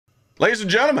Ladies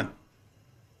and gentlemen,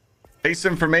 base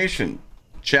information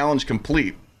challenge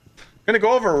complete. I'm gonna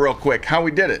go over real quick how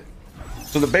we did it.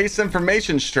 So the base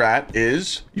information strat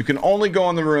is you can only go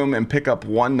in the room and pick up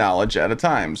one knowledge at a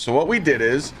time. So what we did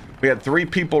is we had 3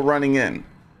 people running in.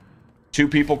 2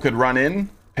 people could run in,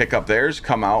 pick up theirs,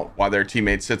 come out while their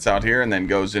teammate sits out here and then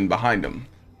goes in behind them.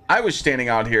 I was standing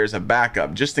out here as a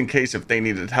backup just in case if they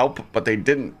needed help, but they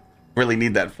didn't really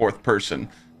need that 4th person.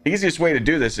 The easiest way to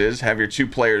do this is have your 2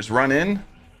 players run in,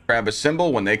 grab a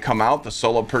symbol. When they come out, the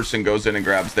solo person goes in and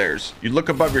grabs theirs. You look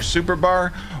above your super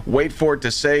bar, wait for it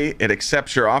to say it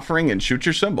accepts your offering, and shoot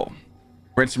your symbol.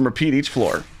 Rinse and repeat each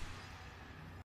floor.